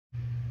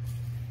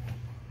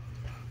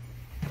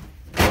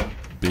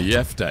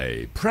BF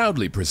Day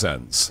proudly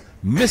presents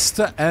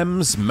Mr.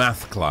 M's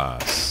Math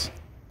Class.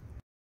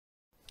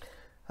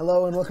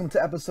 Hello and welcome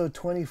to episode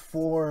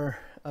 24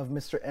 of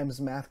Mr. M's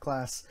Math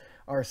Class,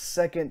 our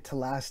second to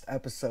last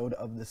episode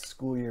of the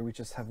school year. We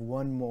just have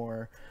one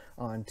more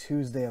on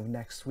Tuesday of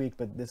next week,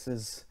 but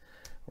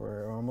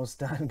we're almost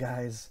done,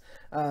 guys.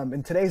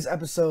 In today's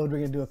episode, we're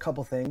going to do a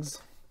couple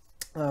things.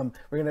 I'm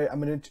going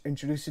to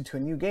introduce you to a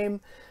new game,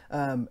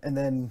 and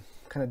then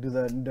kind of do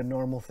the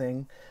normal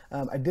thing.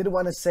 I did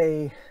want to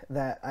say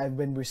that I've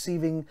been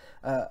receiving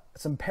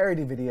some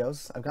parody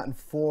videos. I've gotten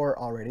 4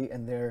 already,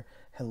 and they're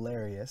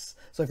hilarious.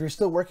 So if you're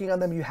still working on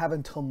them, you have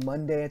until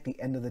Monday at the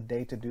end of the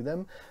day to do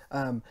them.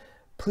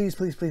 Please,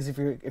 if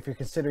you're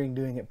considering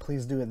doing it,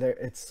 please do it.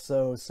 It's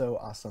so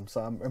awesome.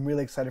 So I'm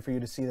really excited for you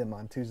to see them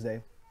on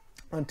Tuesday.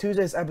 On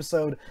Tuesday's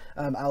episode,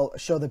 I'll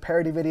show the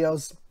parody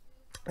videos,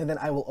 and then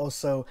I will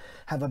also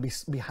have a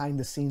behind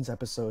the scenes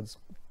episodes,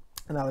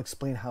 and I'll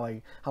explain how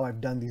I've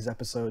done these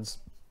episodes.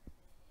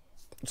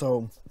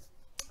 So,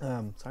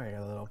 sorry, I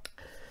got a little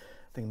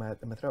thing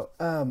in my throat.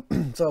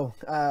 So,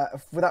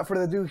 without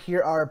further ado,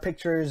 here are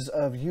pictures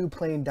of you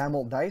playing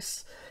Damalt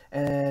Dice,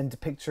 and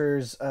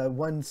pictures,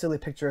 one silly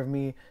picture of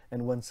me,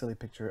 and one silly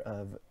picture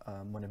of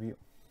one of you,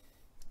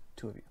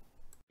 2 of you.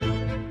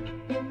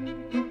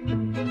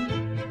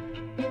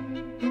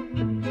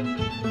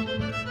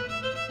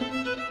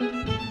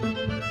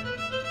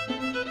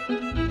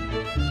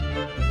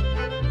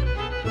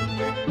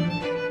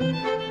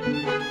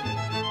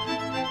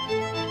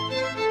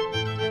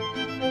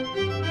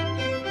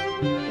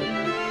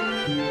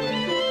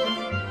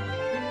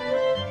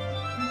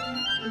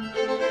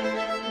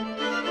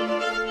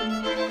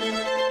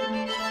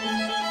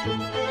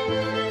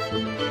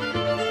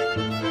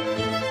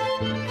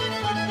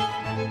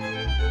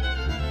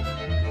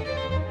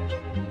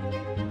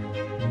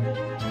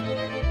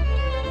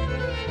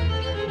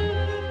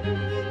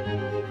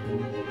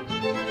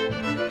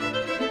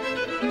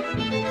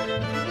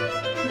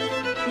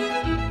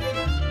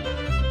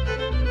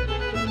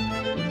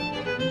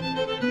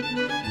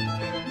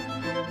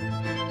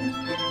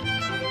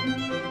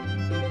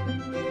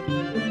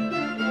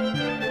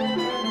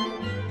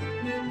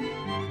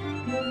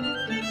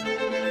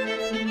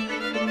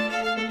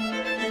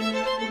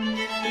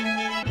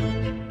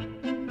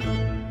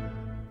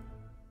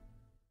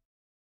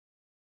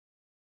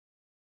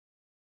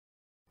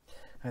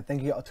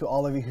 Thank you to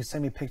all of you who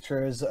send me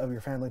pictures of your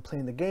family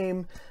playing the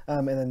game,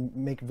 and then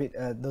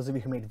those of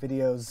you who made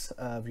videos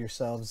of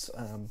yourselves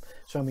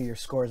showing me your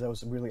scores. That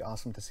was really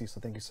awesome to see,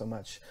 so thank you so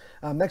much.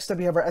 Next up,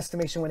 we have our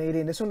Estimation 180,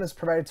 and this one was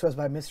provided to us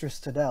by Mr.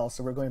 Stadell,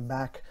 so we're going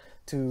back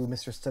to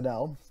Mr.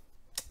 Stadell.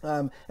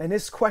 And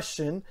this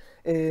question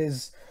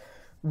is,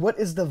 what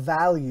is the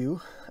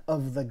value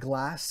of the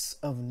glass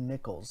of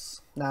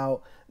nickels?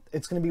 Now,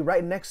 it's going to be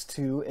right next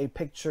to a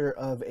picture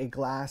of a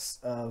glass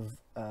of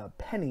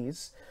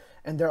pennies,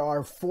 and there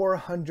are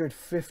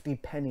 450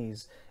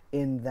 pennies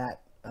in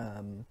that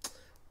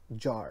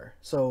jar.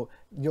 So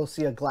you'll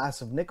see a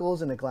glass of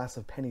nickels and a glass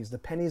of pennies. The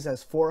pennies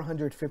has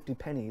 450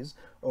 pennies,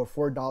 or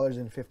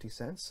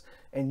 $4.50,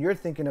 and you're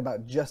thinking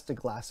about just a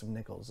glass of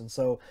nickels. And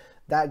so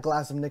that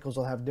glass of nickels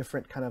will have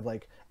different kind of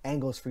like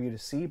angles for you to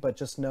see, but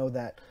just know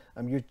that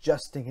you're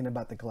just thinking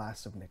about the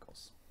glass of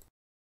nickels.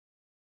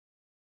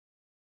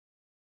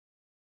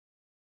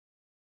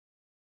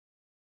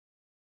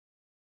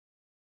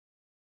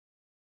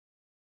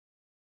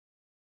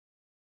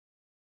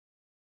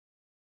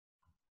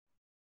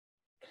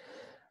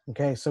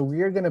 Okay, so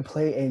we are going to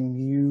play a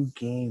new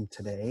game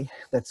today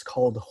that's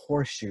called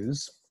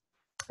Horseshoes.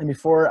 And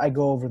before I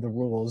go over the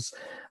rules,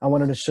 I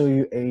wanted to show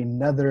you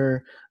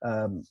another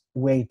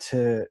way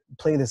to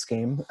play this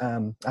game.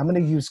 I'm going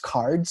to use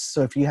cards.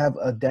 So if you have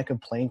a deck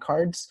of playing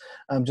cards,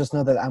 just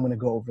know that I'm going to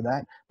go over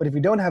that. But if you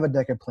don't have a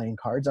deck of playing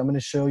cards, I'm going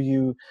to show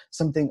you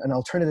an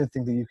alternative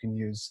thing that you can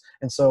use.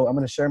 And so I'm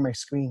going to share my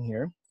screen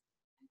here.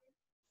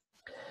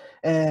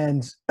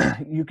 And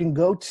you can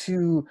go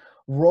to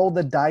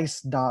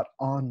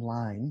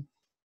rollthedice.online.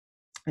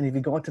 And if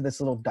you go into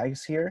this little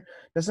dice here,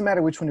 doesn't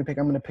matter which one you pick.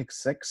 I'm going to pick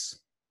 6.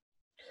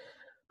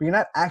 But you're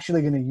not actually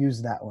going to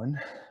use that one.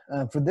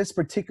 For this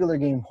particular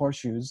game,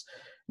 Horseshoes,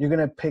 you're going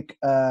to pick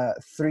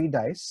 3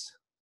 dice.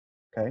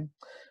 Okay.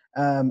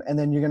 And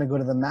then you're going to go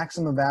to the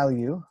maximum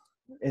value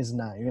is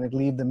 9. You're going to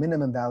leave the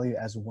minimum value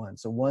as 1.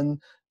 So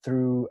 1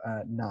 through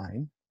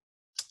 9.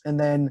 And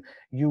then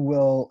you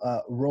will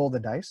roll the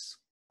dice.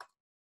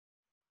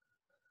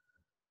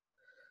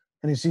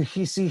 And as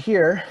you see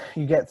here,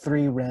 you get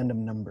 3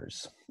 random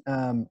numbers.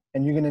 And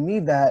you're going to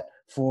need that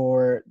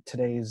for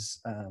today's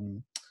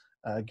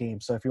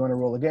game. So if you want to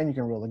roll again, you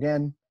can roll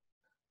again.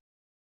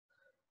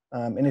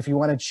 And if you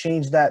want to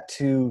change that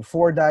to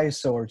 4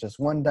 dice or just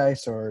 1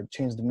 dice, or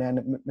change the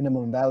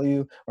minimum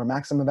value or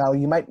maximum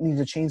value, you might need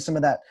to change some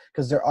of that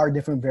because there are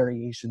different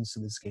variations to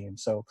this game.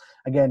 So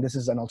again, this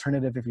is an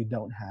alternative if you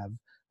don't have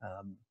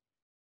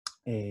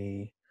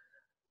if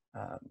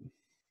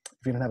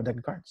you don't have a deck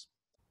of cards.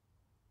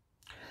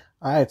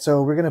 All right,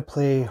 so we're gonna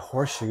play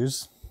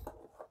Horseshoes.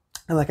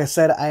 And like I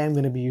said, I am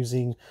going to be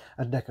using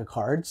a deck of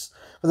cards.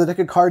 For the deck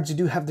of cards, you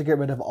do have to get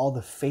rid of all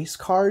the face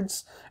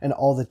cards and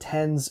all the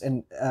 10s,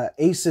 and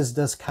aces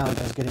does count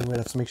as getting rid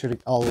of, so make sure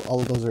all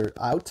of those are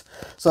out.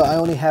 So I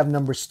only have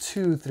numbers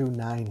 2 through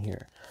 9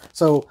 here.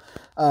 So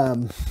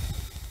I'm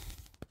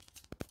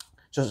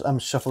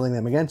shuffling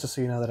them again just so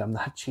you know that I'm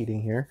not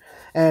cheating here.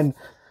 And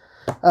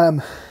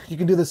you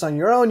can do this on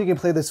your own. You can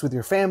play this with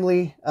your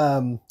family,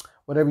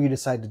 whatever you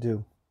decide to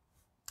do.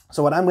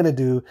 So what I'm going to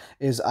do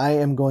is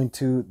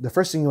the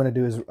first thing you want to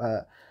do is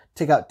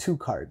take out 2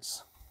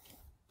 cards.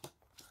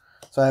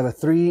 So I have a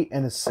 3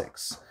 and a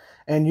 6.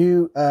 And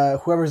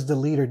whoever's the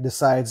leader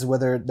decides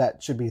whether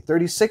that should be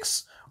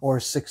 36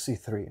 or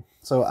 63.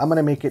 So I'm going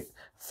to make it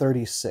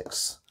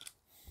 36.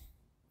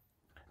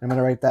 I'm going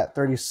to write that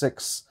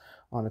 36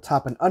 on the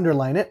top and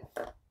underline it.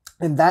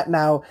 And that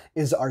now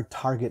is our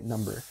target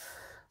number.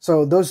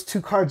 So those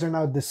 2 cards are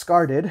now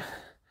discarded.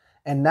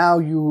 And now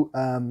you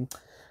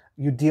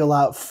deal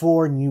out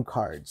 4 new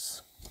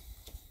cards.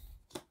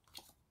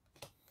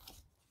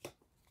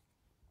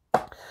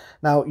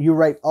 Now you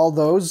write all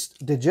those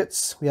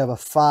digits. We have a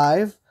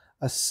 5,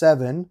 a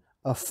 7,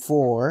 a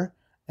 4,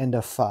 and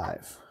a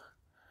 5.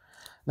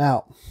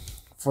 Now,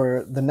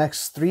 for the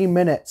next 3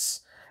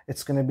 minutes,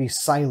 it's going to be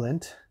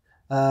silent,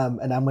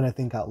 and I'm going to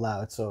think out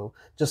loud. So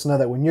just know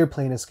that when you're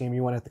playing this game,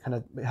 you want to kind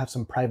of have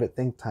some private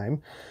think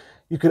time.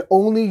 You could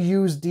only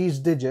use these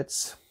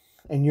digits,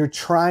 and you're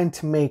trying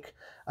to make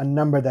a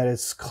number that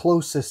is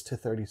closest to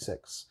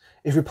 36.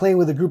 If you're playing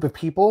with a group of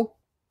people,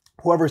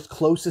 whoever's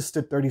closest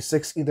to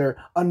 36, either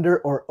under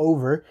or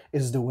over,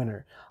 is the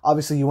winner.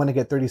 Obviously, you want to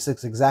get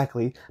 36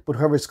 exactly, but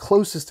whoever's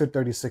closest to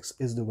 36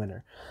 is the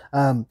winner.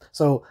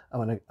 So I'm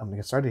gonna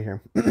get started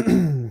here.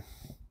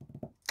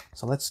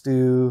 So let's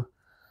do,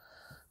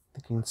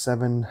 thinking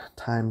 7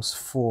 times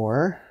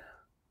 4,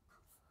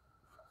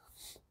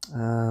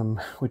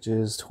 which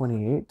is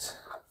 28.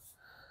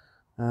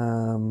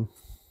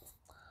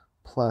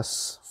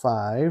 Plus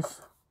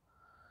 5,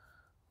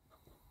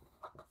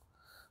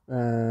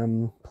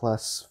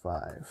 plus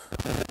 5.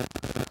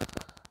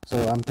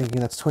 So I'm thinking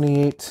that's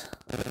 28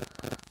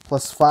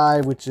 plus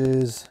 5, which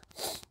is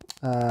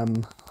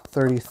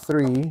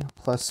 33,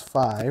 plus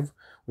 5,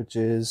 which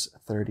is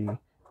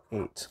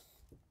 38.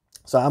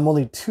 So I'm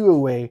only 2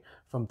 away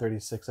from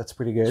 36. That's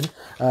pretty good.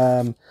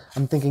 I'm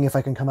thinking if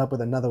I can come up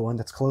with another one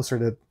that's closer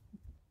to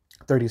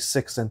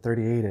 36 than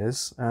 38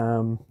 is.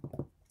 I'm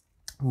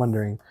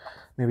wondering,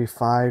 maybe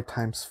 5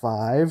 times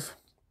 5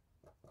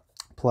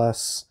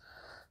 plus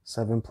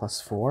 7 plus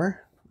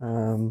 4.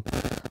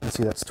 Let's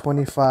see, that's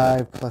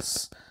 25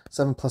 plus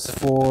 7 plus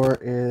 4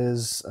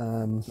 is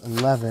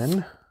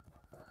 11.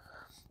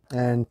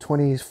 And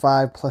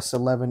 25 plus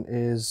 11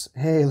 is,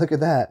 hey, look at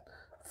that,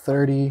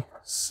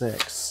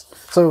 36.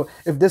 So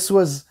if this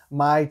was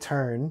my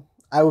turn,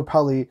 I would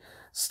probably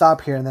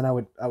stop here and then I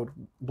would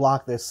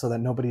block this so that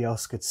nobody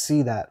else could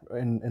see that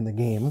in the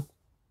game.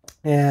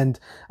 And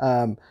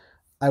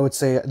I would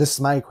say this is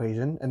my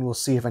equation, and we'll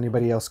see if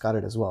anybody else got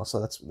it as well. So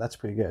that's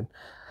pretty good.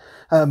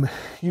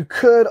 You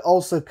could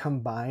also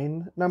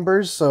combine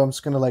numbers. So I'm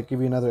just going to give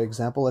you another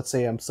example. Let's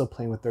say I'm still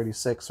playing with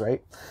 36,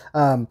 right?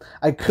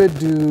 I could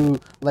do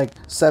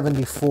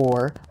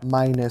 74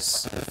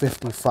 minus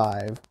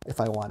 55 if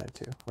I wanted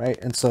to, right?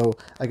 And so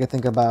I could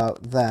think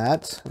about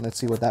that, and let's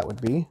see what that would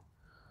be.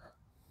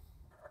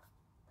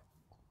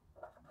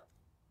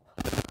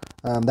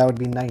 That would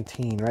be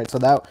 19, right? So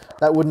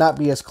that would not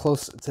be as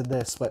close to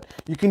this, but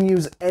you can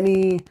use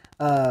any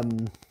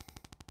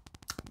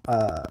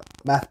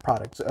math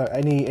products,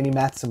 any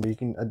math symbol. You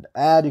can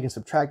add, you can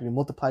subtract, you can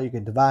multiply, you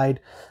can divide,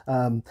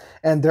 and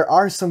there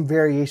are some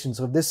variations.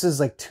 So if this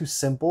is too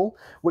simple,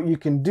 what you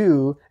can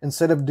do,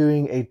 instead of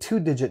doing a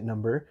 2-digit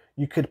number,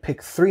 you could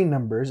pick 3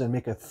 numbers and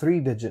make a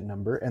 3-digit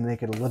number and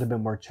make it a little bit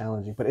more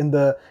challenging. But in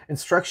the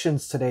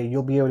instructions today,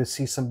 you'll be able to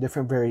see some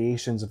different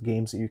variations of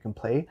games that you can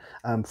play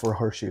for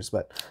horseshoes.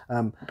 But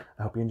I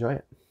hope you enjoy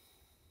it.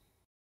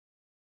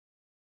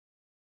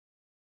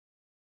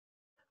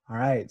 All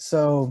right,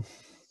 so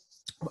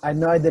I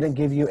know I didn't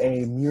give you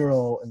a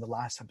mural in the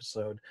last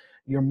episode.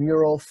 Your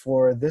mural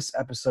for this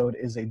episode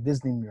is a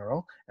Disney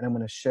mural, and I'm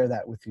going to share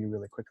that with you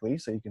really quickly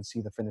so you can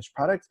see the finished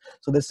product.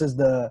 So this is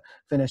the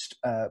finished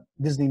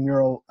Disney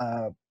mural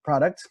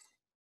product.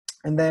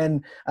 And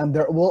then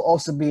there will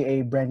also be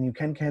a brand new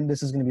KenKen.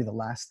 This is going to be the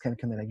last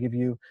KenKen that I give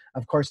you.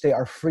 Of course, they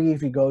are free.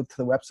 If you go to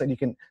the website, you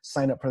can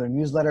sign up for their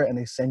newsletter, and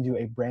they send you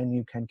a brand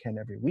new KenKen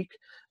every week,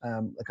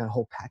 like a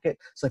whole packet.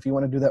 So if you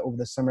want to do that over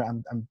the summer, I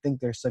think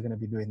they're still going to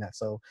be doing that.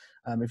 So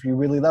if you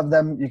really love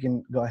them, you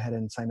can go ahead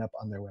and sign up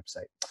on their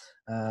website.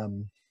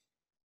 All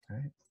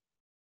right.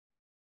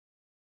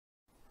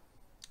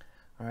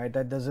 All right,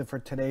 that does it for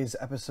today's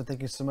episode.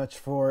 Thank you so much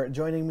for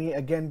joining me.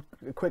 Again,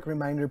 a quick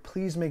reminder,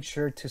 please make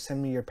sure to send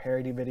me your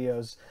parody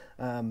videos.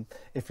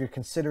 If you're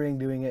considering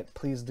doing it,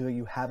 please do it.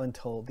 You have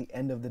until the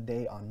end of the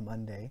day on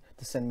Monday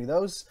to send me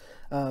those.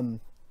 Again,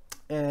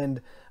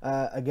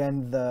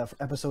 the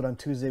episode on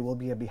Tuesday will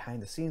be a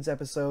behind the scenes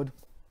episode.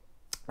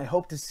 I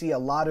hope to see a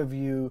lot of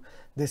you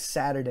this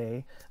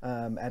Saturday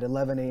at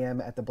 11 a.m.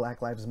 at the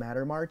Black Lives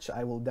Matter March.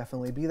 I will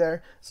definitely be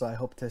there, so I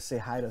hope to say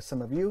hi to some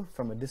of you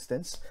from a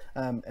distance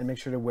and make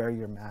sure to wear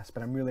your mask.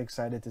 But I'm really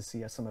excited to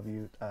see some of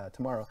you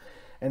tomorrow.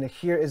 And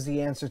here is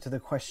the answer to the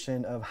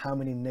question of how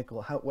many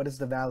what is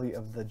the value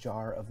of the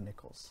jar of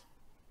nickels?